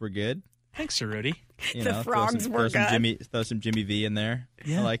frogs were good. thanks, Rudy. The frogs were good. Throw some Jimmy V in there.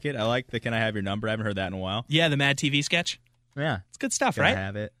 Yeah. I like it. I like the Can I Have Your Number? I haven't heard that in a while. Yeah, the Mad TV sketch. Yeah. It's good stuff, Can right? I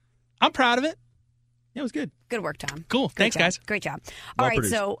have it? I'm proud of it. Yeah, it was good. Good work, Tom. Cool. Great Thanks, job. guys. Great job. Well All right,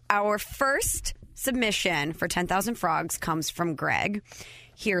 produced. so our first submission for 10,000 Frogs comes from Greg.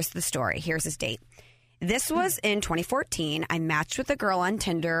 Here's the story. Here's his date. This was in 2014. I matched with a girl on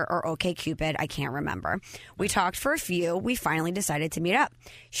Tinder or OkCupid. I can't remember. We talked for a few. We finally decided to meet up.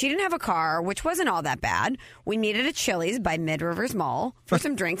 She didn't have a car, which wasn't all that bad. We met at a Chili's by Mid-Rivers Mall for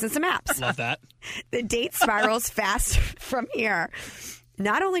some drinks and some apps. Love that. The date spirals fast from here.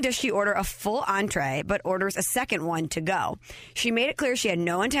 Not only does she order a full entree, but orders a second one to go. She made it clear she had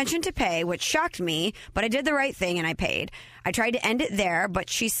no intention to pay, which shocked me, but I did the right thing and I paid. I tried to end it there, but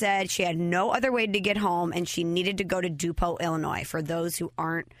she said she had no other way to get home and she needed to go to DuPont, Illinois. For those who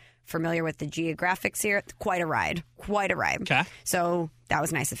aren't familiar with the geographics here, quite a ride. Quite a ride. Okay. So that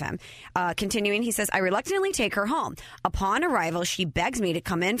was nice of him. Continuing, he says, I reluctantly take her home. Upon arrival, she begs me to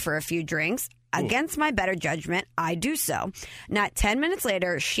come in for a few drinks. Against my better judgment, I do so. Not 10 minutes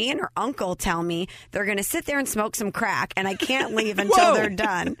later, she and her uncle tell me they're going to sit there and smoke some crack, and I can't leave until they're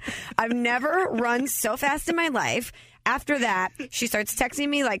done. I've never run so fast in my life. After that, she starts texting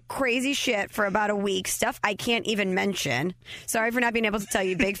me like crazy shit for about a week, stuff I can't even mention. Sorry for not being able to tell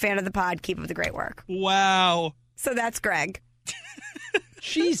you. Big fan of the pod. Keep up the great work. Wow. So that's Greg.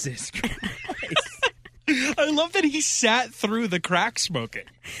 Jesus Christ. I love that he sat through the crack smoking.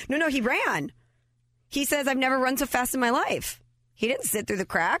 No, he ran. He says, I've never run so fast in my life. He didn't sit through the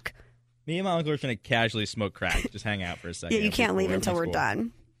crack. Me and my uncle are going to casually smoke crack. Just hang out for a second. Yeah, you can't leave until we're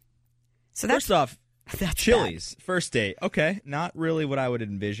done. So that's First off, that's Chili's, first date. Okay, not really what I would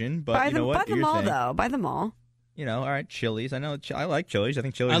envision, but you know what? By the Do your mall, thing. though. By the mall. You know, all right, Chili's. I know I like Chili's. I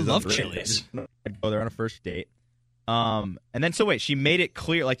think Chili's I is love underrated. Chili's. I'd go there on a first date. And then so wait, she made it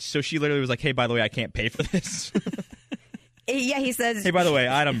clear, like, so she literally was like, "Hey, by the way, I can't pay for this." Yeah, he says. Hey, by the way,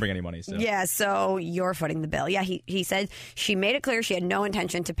 I don't bring any money. So Yeah, so you're footing the bill. Yeah, he said she made it clear she had no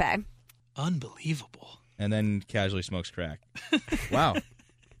intention to pay. Unbelievable. and then casually smokes crack. Wow.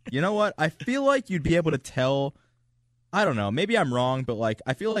 You know what? I feel like you'd be able to tell. I don't know. Maybe I'm wrong, but like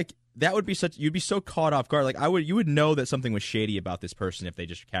I feel like that would be such. You'd be so caught off guard. Like you would know that something was shady about this person if they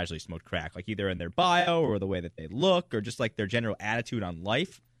just casually smoked crack, like either in their bio or the way that they look or just like their general attitude on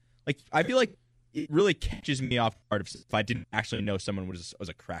life. Like I feel like it really catches me off guard if I didn't actually know someone was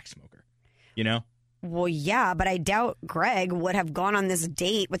a crack smoker. You know? Well, yeah, but I doubt Greg would have gone on this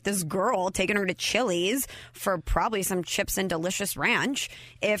date with this girl, taking her to Chili's for probably some chips and delicious ranch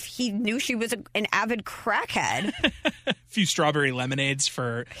if he knew she was an avid crackhead. A few strawberry lemonades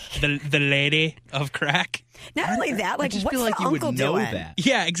for the lady of crack. Not only that, like, I just what's feel like the you would uncle know doing? that.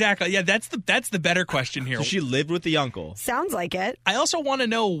 Yeah, exactly. Yeah, that's the better question here. So she lived with the uncle. Sounds like it. I also want to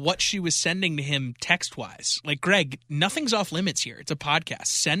know what she was sending to him text-wise. Like, Greg, nothing's off limits here. It's a podcast.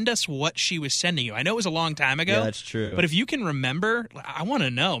 Send us what she was sending you. I know it was a long time ago. Yeah, that's true. But if you can remember, I want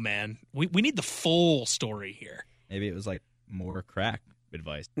to know, man. We need the full story here. Maybe it was like more crack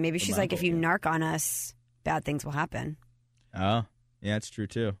advice. Maybe from she's my like, if uncle. you narc on us, bad things will happen. Oh, yeah, that's true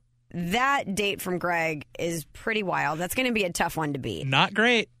too. That date from Greg is pretty wild. That's going to be a tough one to beat. Not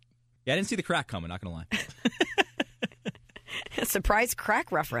great. Yeah, I didn't see the crack coming. Not gonna lie. Surprise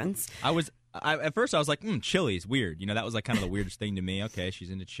crack reference. At first I was like, Chili's, weird. You know, that was like kind of the weirdest thing to me. Okay, she's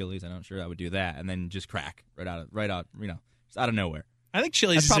into Chili's. I'm not sure I would do that. And then just crack right out, you know, just out of nowhere. I think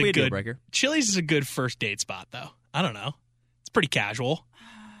Chili's That's is probably a a deal good breaker. Chili's is a good first date spot, though. I don't know. It's pretty casual.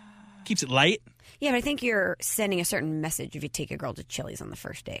 Keeps it light. Yeah, but I think you're sending a certain message if you take a girl to Chili's on the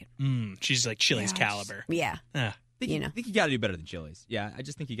first date. She's like Chili's caliber. Yeah. I think you got to do better than Chili's. Yeah, I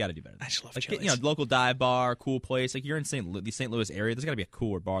just think you got to do better. I just love like, Chili's. you know, local dive bar, cool place. Like you're in the St. Louis area. There's got to be a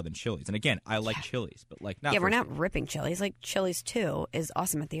cooler bar than Chili's. And again, I like Chili's, but like not. Yeah, we're first not ripping Chili's. Like, Chili's, too, is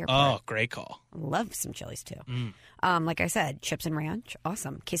awesome at the airport. Oh, great call. Love some Chili's, too. Like I said, chips and ranch,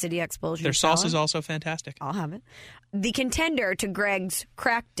 awesome. Quesadilla explosion. Their sauce salad, is also fantastic. I'll have it. The contender to Greg's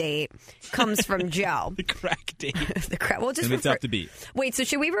crack date comes from Joe. The crack date. The crack. We'll just It's gonna be refer- tough to beat. Wait, so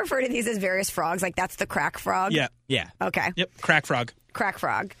should we refer to these as various frogs? Like, that's the crack frog? Yeah. Yeah. Okay. Yep. Crack frog. Crack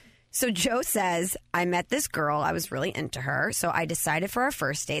frog. So Joe says, I met this girl. I was really into her. So I decided for our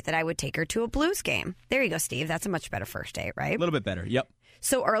first date that I would take her to a Blues game. There you go, Steve. That's a much better first date, right? A little bit better. Yep.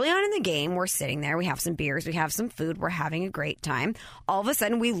 So early on in the game, we're sitting there. We have some beers. We have some food. We're having a great time. All of a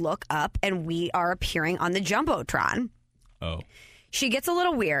sudden, we look up and we are appearing on the Jumbotron. Oh. She gets a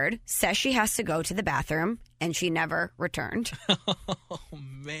little weird, says she has to go to the bathroom, and she never returned. Oh,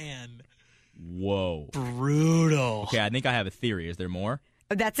 man. Whoa. Brutal. Okay, I think I have a theory. Is there more?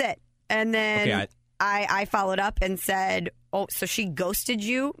 That's it. And then Okay, I followed up and said, oh, so she ghosted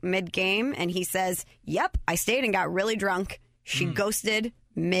you mid-game? And he says, yep, I stayed and got really drunk. She ghosted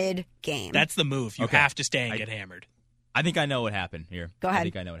mid-game. That's the move. You Okay. have to stay and get hammered. I think I know what happened here. Go ahead. I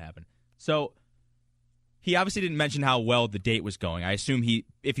think I know what happened. So he obviously didn't mention how well the date was going. I assume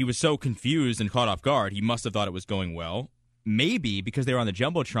if he was so confused and caught off guard, he must have thought it was going well. Maybe because they were on the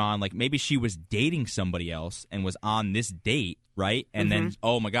Jumbotron, like maybe she was dating somebody else and was on this date, right? And then,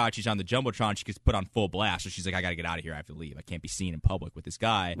 oh my God, she's on the Jumbotron. She gets put on full blast. So she's like, I got to get out of here. I have to leave. I can't be seen in public with this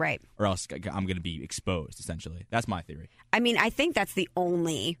guy. Right. Or else I'm going to be exposed, essentially. That's my theory. I mean, I think that's the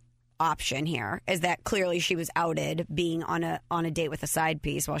only option here, is that clearly she was outed being on a date with a side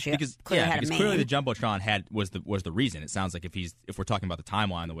piece while she clearly had a main. Clearly the Jumbotron was the reason. It sounds like if we're talking about the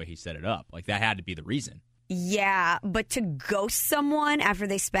timeline, the way he set it up, like that had to be the reason. Yeah, but to ghost someone after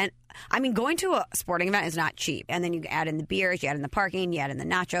they spent... I mean, going to a sporting event is not cheap. And then you add in the beers, you add in the parking, you add in the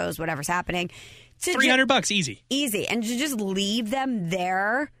nachos, whatever's happening. To $300 easy. Easy. And to just leave them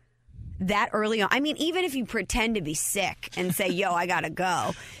there that early on. I mean, even if you pretend to be sick and say, yo, I got to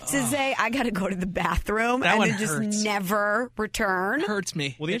go. To say, I got to go to the bathroom That and one then just hurts. never return. Hurts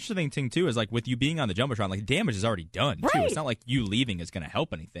me. Well, the interesting thing too is like with you being on the Jumbotron, like damage is already done too. Right. It's not like you leaving is going to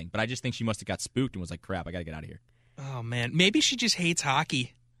help anything. But I just think she must have got spooked and was like, "Crap, I got to get out of here." Oh, man. Maybe she just hates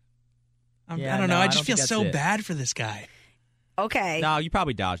hockey. I Yeah, don't know. no, I I just don't feel think so that's it. bad for this guy. Okay. No, you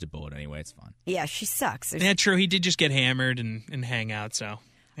probably dodged a bullet anyway. It's fine. Yeah, she sucks. Yeah, true. He did just get hammered and hang out, so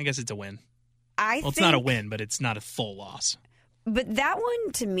I guess it's a win. It's not a win, but it's not a full loss. But that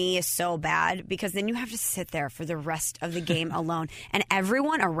one to me is so bad because then you have to sit there for the rest of the game alone. And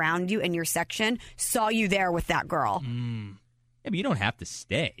everyone around you in your section saw you there with that girl. Yeah, but you don't have to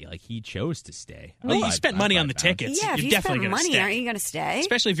stay. Like, he chose to stay. Well, you I'd- spent I'd money on buy the pounds. tickets. Yeah, if You're you definitely spend going to money, stay. aren't you going to stay?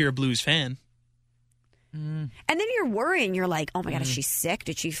 Especially if you're a Blues fan. And then you're worrying. You're like, oh my God, is she sick?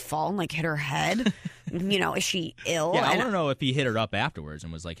 Did she fall and like hit her head? Is she ill? Yeah, I And- want to know if he hit her up afterwards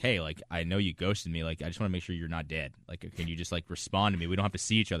and was like, hey, like, I know you ghosted me. Like, I just want to make sure you're not dead. Like, can you just, like, respond to me? We don't have to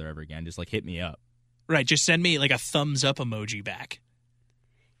see each other ever again. Just, like, hit me up. Right, just send me like a thumbs up emoji back.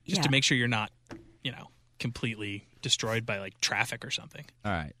 Just Yeah. to make sure you're not, completely destroyed by like traffic or something.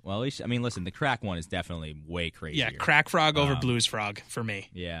 All right. Well, at least, I mean, listen, the crack one is definitely way crazier. Yeah, crack frog over blues frog for me.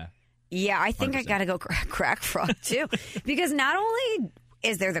 Yeah. Yeah, I think I 100%. got to go crack frog too, because not only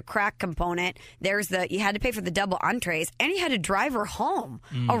is there the crack component, there's you had to pay for the double entrees, and you had to drive her home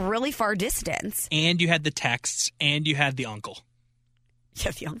a really far distance. And you had the texts, and you had the uncle.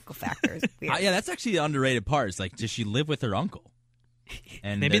 Yeah, the uncle factor is weird. Yeah, that's actually the underrated part. Is like, does she live with her uncle?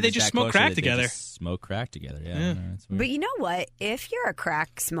 And Maybe they just that smoke close crack that they together. just smoke crack together. Yeah. Yeah. No, that's weird. But you know what? If you're a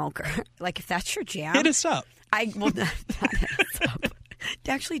crack smoker, like if that's your jam, Hit us up. I will not hit us up.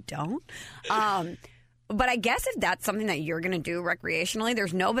 Actually, don't. But I guess if that's something that you're going to do recreationally,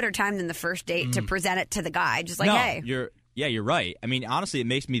 there's no better time than the first date to present it to the guy. Just like, no, hey, you're right. I mean, honestly, it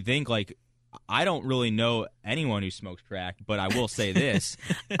makes me think like I don't really know anyone who smokes crack, but I will say this: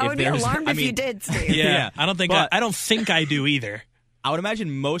 I would be there's- alarmed I if you mean, did, Steve. Yeah, I don't think but- I don't think I do either. I would imagine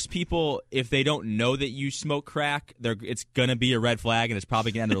most people, if they don't know that you smoke crack, it's gonna be a red flag, and it's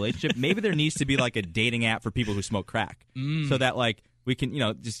probably gonna end the relationship. Maybe there needs to be like a dating app for people who smoke crack, so that like we can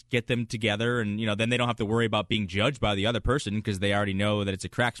just get them together, and then they don't have to worry about being judged by the other person because they already know that it's a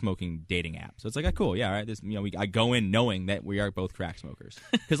crack smoking dating app. So it's like, cool, yeah, all right. This I go in knowing that we are both crack smokers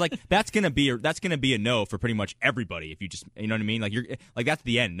because like that's gonna be a no for pretty much everybody if you just what I mean. Like you're like that's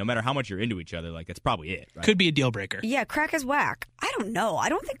the end. No matter how much you're into each other, like that's probably it. Right? Could be a deal breaker. Yeah, crack is whack. I don't know. I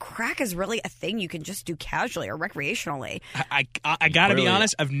don't think crack is really a thing you can just do casually or recreationally. I got to be Clearly-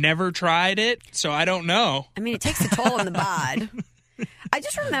 honest. I've never tried it, so I don't know. I mean, it takes a toll on the bod. I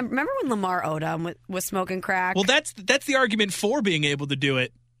just remember when Lamar Odom was smoking crack. Well, that's the argument for being able to do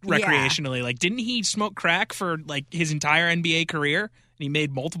it recreationally. Like, didn't he smoke crack for like his entire NBA career? And he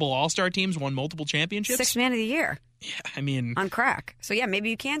made multiple All-Star teams, won multiple championships. Sixth man of the year Yeah, I mean, on crack. So yeah, maybe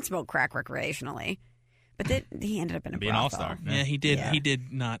you can smoke crack recreationally. But then he ended up in a Be an brothel. all-star. yeah, he did. Yeah. He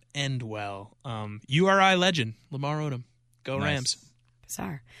did not end well. URI legend Lamar Odom, go Nice. Rams.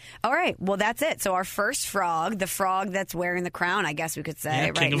 Bizarre. All right, well that's it. So our first frog, the frog that's wearing the crown, I guess we could say, Yeah,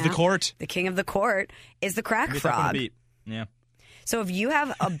 right king of the now. court. The king of the court is the crack Maybe it's not gonna frog. beat. Yeah. So if you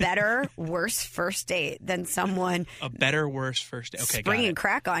have a better, worse first date than someone A better, worse first day. Okay, got springing it.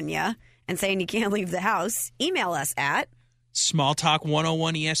 crack on you and saying you can't leave the house, email us at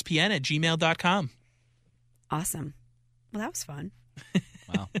smalltalk101espn@gmail.com. awesome. Well, that was fun.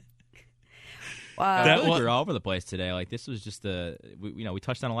 Wow. Uh, That I feel like wa- we're all over the place today. Like this was just we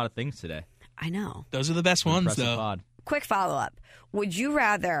touched on a lot of things today. I know. Those are the best ones, Impressive though. pod. Quick follow up. Would you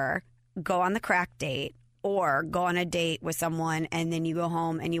rather go on the crack date or go on a date with someone and then you go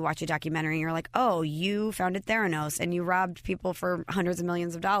home and you watch a documentary and you're like, oh, you founded Theranos and you robbed people for hundreds of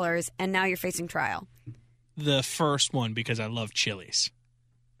millions of dollars and now you're facing trial? The first one because I love Chili's.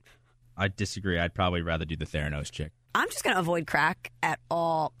 I disagree. I'd probably rather do the Theranos chick. I'm just going to avoid crack at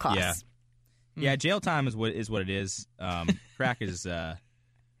all costs. Yeah. Yeah, jail time is what it is. Crack is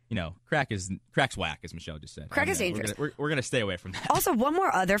crack's whack, as Michelle just said. Crack is We're dangerous. We're gonna stay away from that. Also, one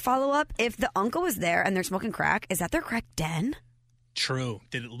more other follow up. If the uncle was there and they're smoking crack, is that their crack den? True.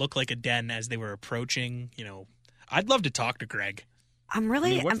 Did it look like a den as they were approaching? I'd love to talk to Greg. I'm I really.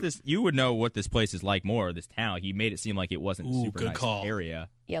 mean, what's I'm- this? You would know what this place is like more. This town. He made it seem like it wasn't a Ooh, super good nice call. area.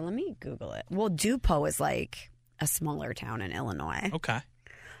 Yeah, let me Google it. Well, Dupo is like a smaller town in Illinois. Okay.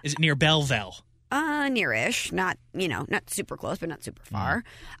 Is it near Belleville? Nearish, not super close, but not super far.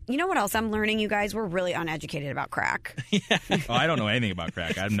 You know what else I'm learning, you guys? We're really uneducated about crack. Oh, I don't know anything about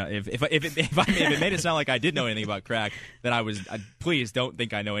crack. I'm not. If it made it sound like I did know anything about crack, then please don't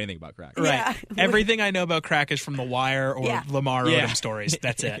think I know anything about crack. Right. Yeah. Everything I know about crack is from The Wire or Yeah. Lamar Yeah. Odom stories.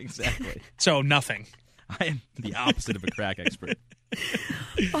 That's it. Exactly. So nothing. I am the opposite of a crack expert.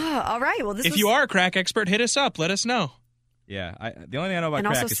 Oh, all right. Well, If you are a crack expert, hit us up. Let us know. Yeah. The only thing I know about And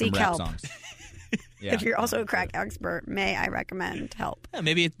crack also is from seek rap help. songs. Yeah. If you're also a crack expert, may I recommend help? Yeah,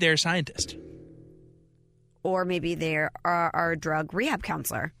 maybe they're a scientist. or maybe they are a drug rehab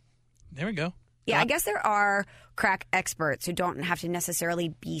counselor. There we go. Yeah, I guess there are crack experts who don't have to necessarily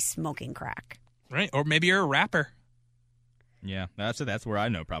be smoking crack. Right. Or maybe you're a rapper. Yeah, that's where I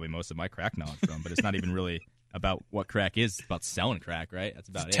know probably most of my crack knowledge from, but it's not even really about what crack is. It's about selling crack, right? That's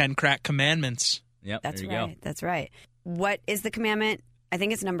about it. 10 crack commandments. Yep, That's there you right. go. That's right. What is the commandment? I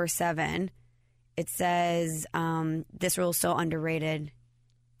think it's number 7. It says, this rule is so underrated.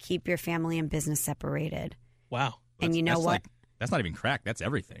 Keep your family and business separated. Wow. And you know That's what? like, that's not even crack. That's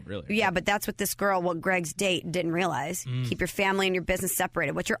everything, really. Yeah, but that's what this girl, what Greg's date didn't realize. Keep your family and your business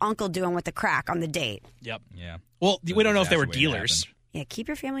separated. What's your uncle doing with the crack on the date? Yep. Yeah. Well, we don't know if they were That's the way it dealers. happened. Yeah, keep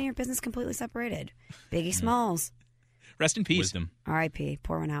your family and your business completely separated. Biggie Smalls. Rest in peace. Wisdom. R.I.P.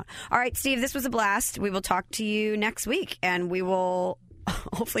 Pour one out. All right, Steve, this was a blast. We will talk to you next week, and we will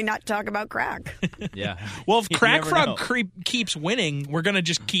hopefully not talk about crack. Yeah. Well, if You Crack never know. Frog keeps winning, we're going to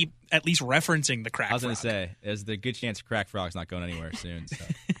just keep at least referencing the Crack I was Frog. going to say, there's the good chance Crack Frog's not going anywhere soon. So.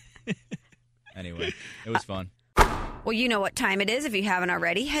 Anyway, it was fun. Well, you know what time it is. If you haven't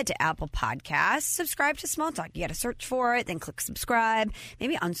already, head to Apple Podcasts, subscribe to Small Talk. You got to search for it, then click subscribe,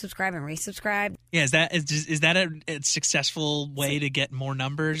 maybe unsubscribe and resubscribe. Yeah, is that a successful way to get more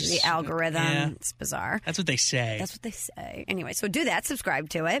numbers? The algorithm, Yeah. it's bizarre. That's what they say. That's what they say. Anyway, so do that. Subscribe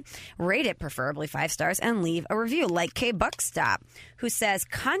to it. Rate it, preferably 5 stars, and leave a review like K Buckstop, who says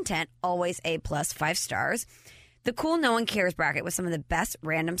content always A+, 5 stars. The cool No One Cares bracket was some of the best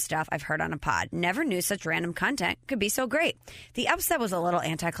random stuff I've heard on a pod. Never knew such random content could be so great. The upset was a little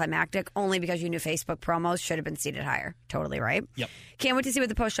anticlimactic, only because you knew Facebook promos should have been seated higher. Totally right. Yep. Can't wait to see what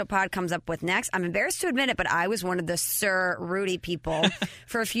the post-show pod comes up with next. I'm embarrassed to admit it, but I was one of the Sir Rudy people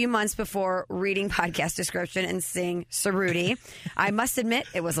for a few months before reading podcast description and seeing Sir Rudy. I must admit,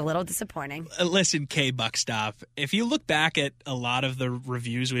 it was a little disappointing. Listen, K Buckstop, if you look back at a lot of the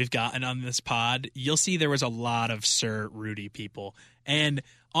reviews we've gotten on this pod, you'll see there was a lot of Sir Rudy people. And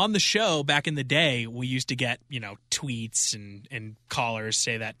on the show back in the day, we used to get, tweets and callers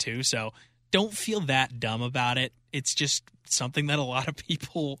say that too. So don't feel that dumb about it. It's just something that a lot of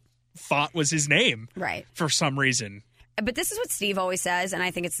people thought was his name. Right. For some reason. But this is what Steve always says, and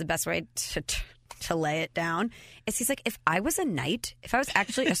I think it's the best way to lay it down. Is he's like, if I was a knight, if I was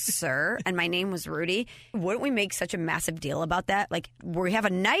actually a sir and my name was Rudy, wouldn't we make such a massive deal about that? Like, we have a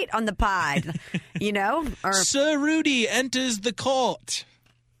knight on the pod, Or Sir Rudy enters the court.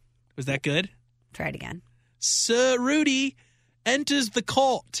 Was that good? try it again. Sir Rudy enters the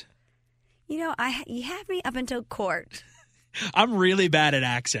court. You have me up until court. I'm really bad at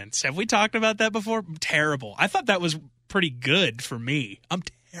accents. Have we talked about that before? Terrible. I thought that was pretty good for me. I'm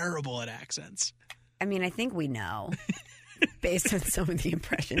terrible at accents. I mean, I think we know based on some of the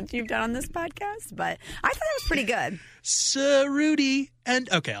impressions you've done on this podcast, but I thought that was pretty good. Sir Rudy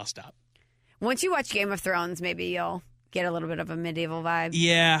okay, I'll stop. Once you watch Game of Thrones, maybe you'll get a little bit of a medieval vibe.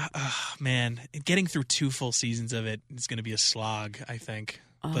 Yeah, man. Getting through 2 full seasons of it is going to be a slog, I think.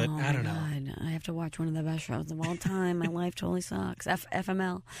 But I don't know. God. I have to watch one of the best shows of all time. My life totally sucks.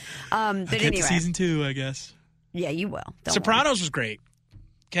 FML. But I'll get to anyway. season 2, I guess. Yeah, you will. Don't Sopranos was great.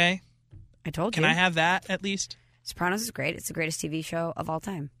 Okay? worry. I told Can you. I have that at least? Sopranos is great. It's the greatest TV show of all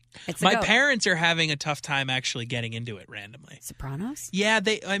time. It's the My GOAT. parents are having a tough time actually getting into it randomly. Sopranos? Yeah,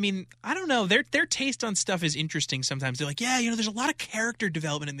 I don't know. Their taste on stuff is interesting sometimes. They're like, yeah, there's a lot of character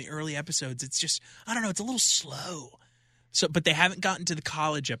development in the early episodes. It's just, I don't know, it's a little slow. So, but they haven't gotten to the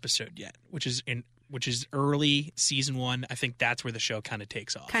college episode yet, which is early season 1. I think that's where the show kind of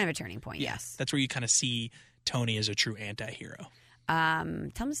takes off. Kind of a turning point, yes. That's where you kind of see Tony as a true anti-hero. Tell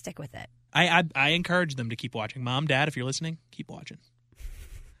them to stick with it. I encourage them to keep watching. Mom, Dad, if you're listening, keep watching.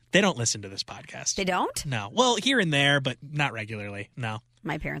 They don't listen to this podcast. They don't? No. Well, here and there, but not regularly. No.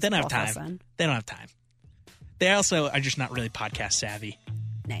 My parents They don't have both time. listen. They don't have time. They also are just not really podcast savvy.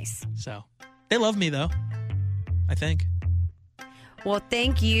 Nice. So they love me, though, I think. Well,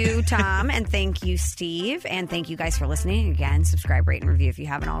 thank you, Tom, and thank you, Steve, and thank you guys for listening. Again, subscribe, rate, and review if you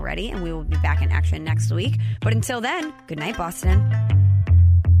haven't already, and we will be back in action next week. But until then, good night, Boston.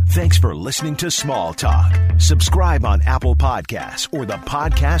 Thanks for listening to Small Talk. Subscribe on Apple Podcasts or the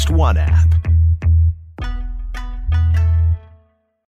Podcast One app.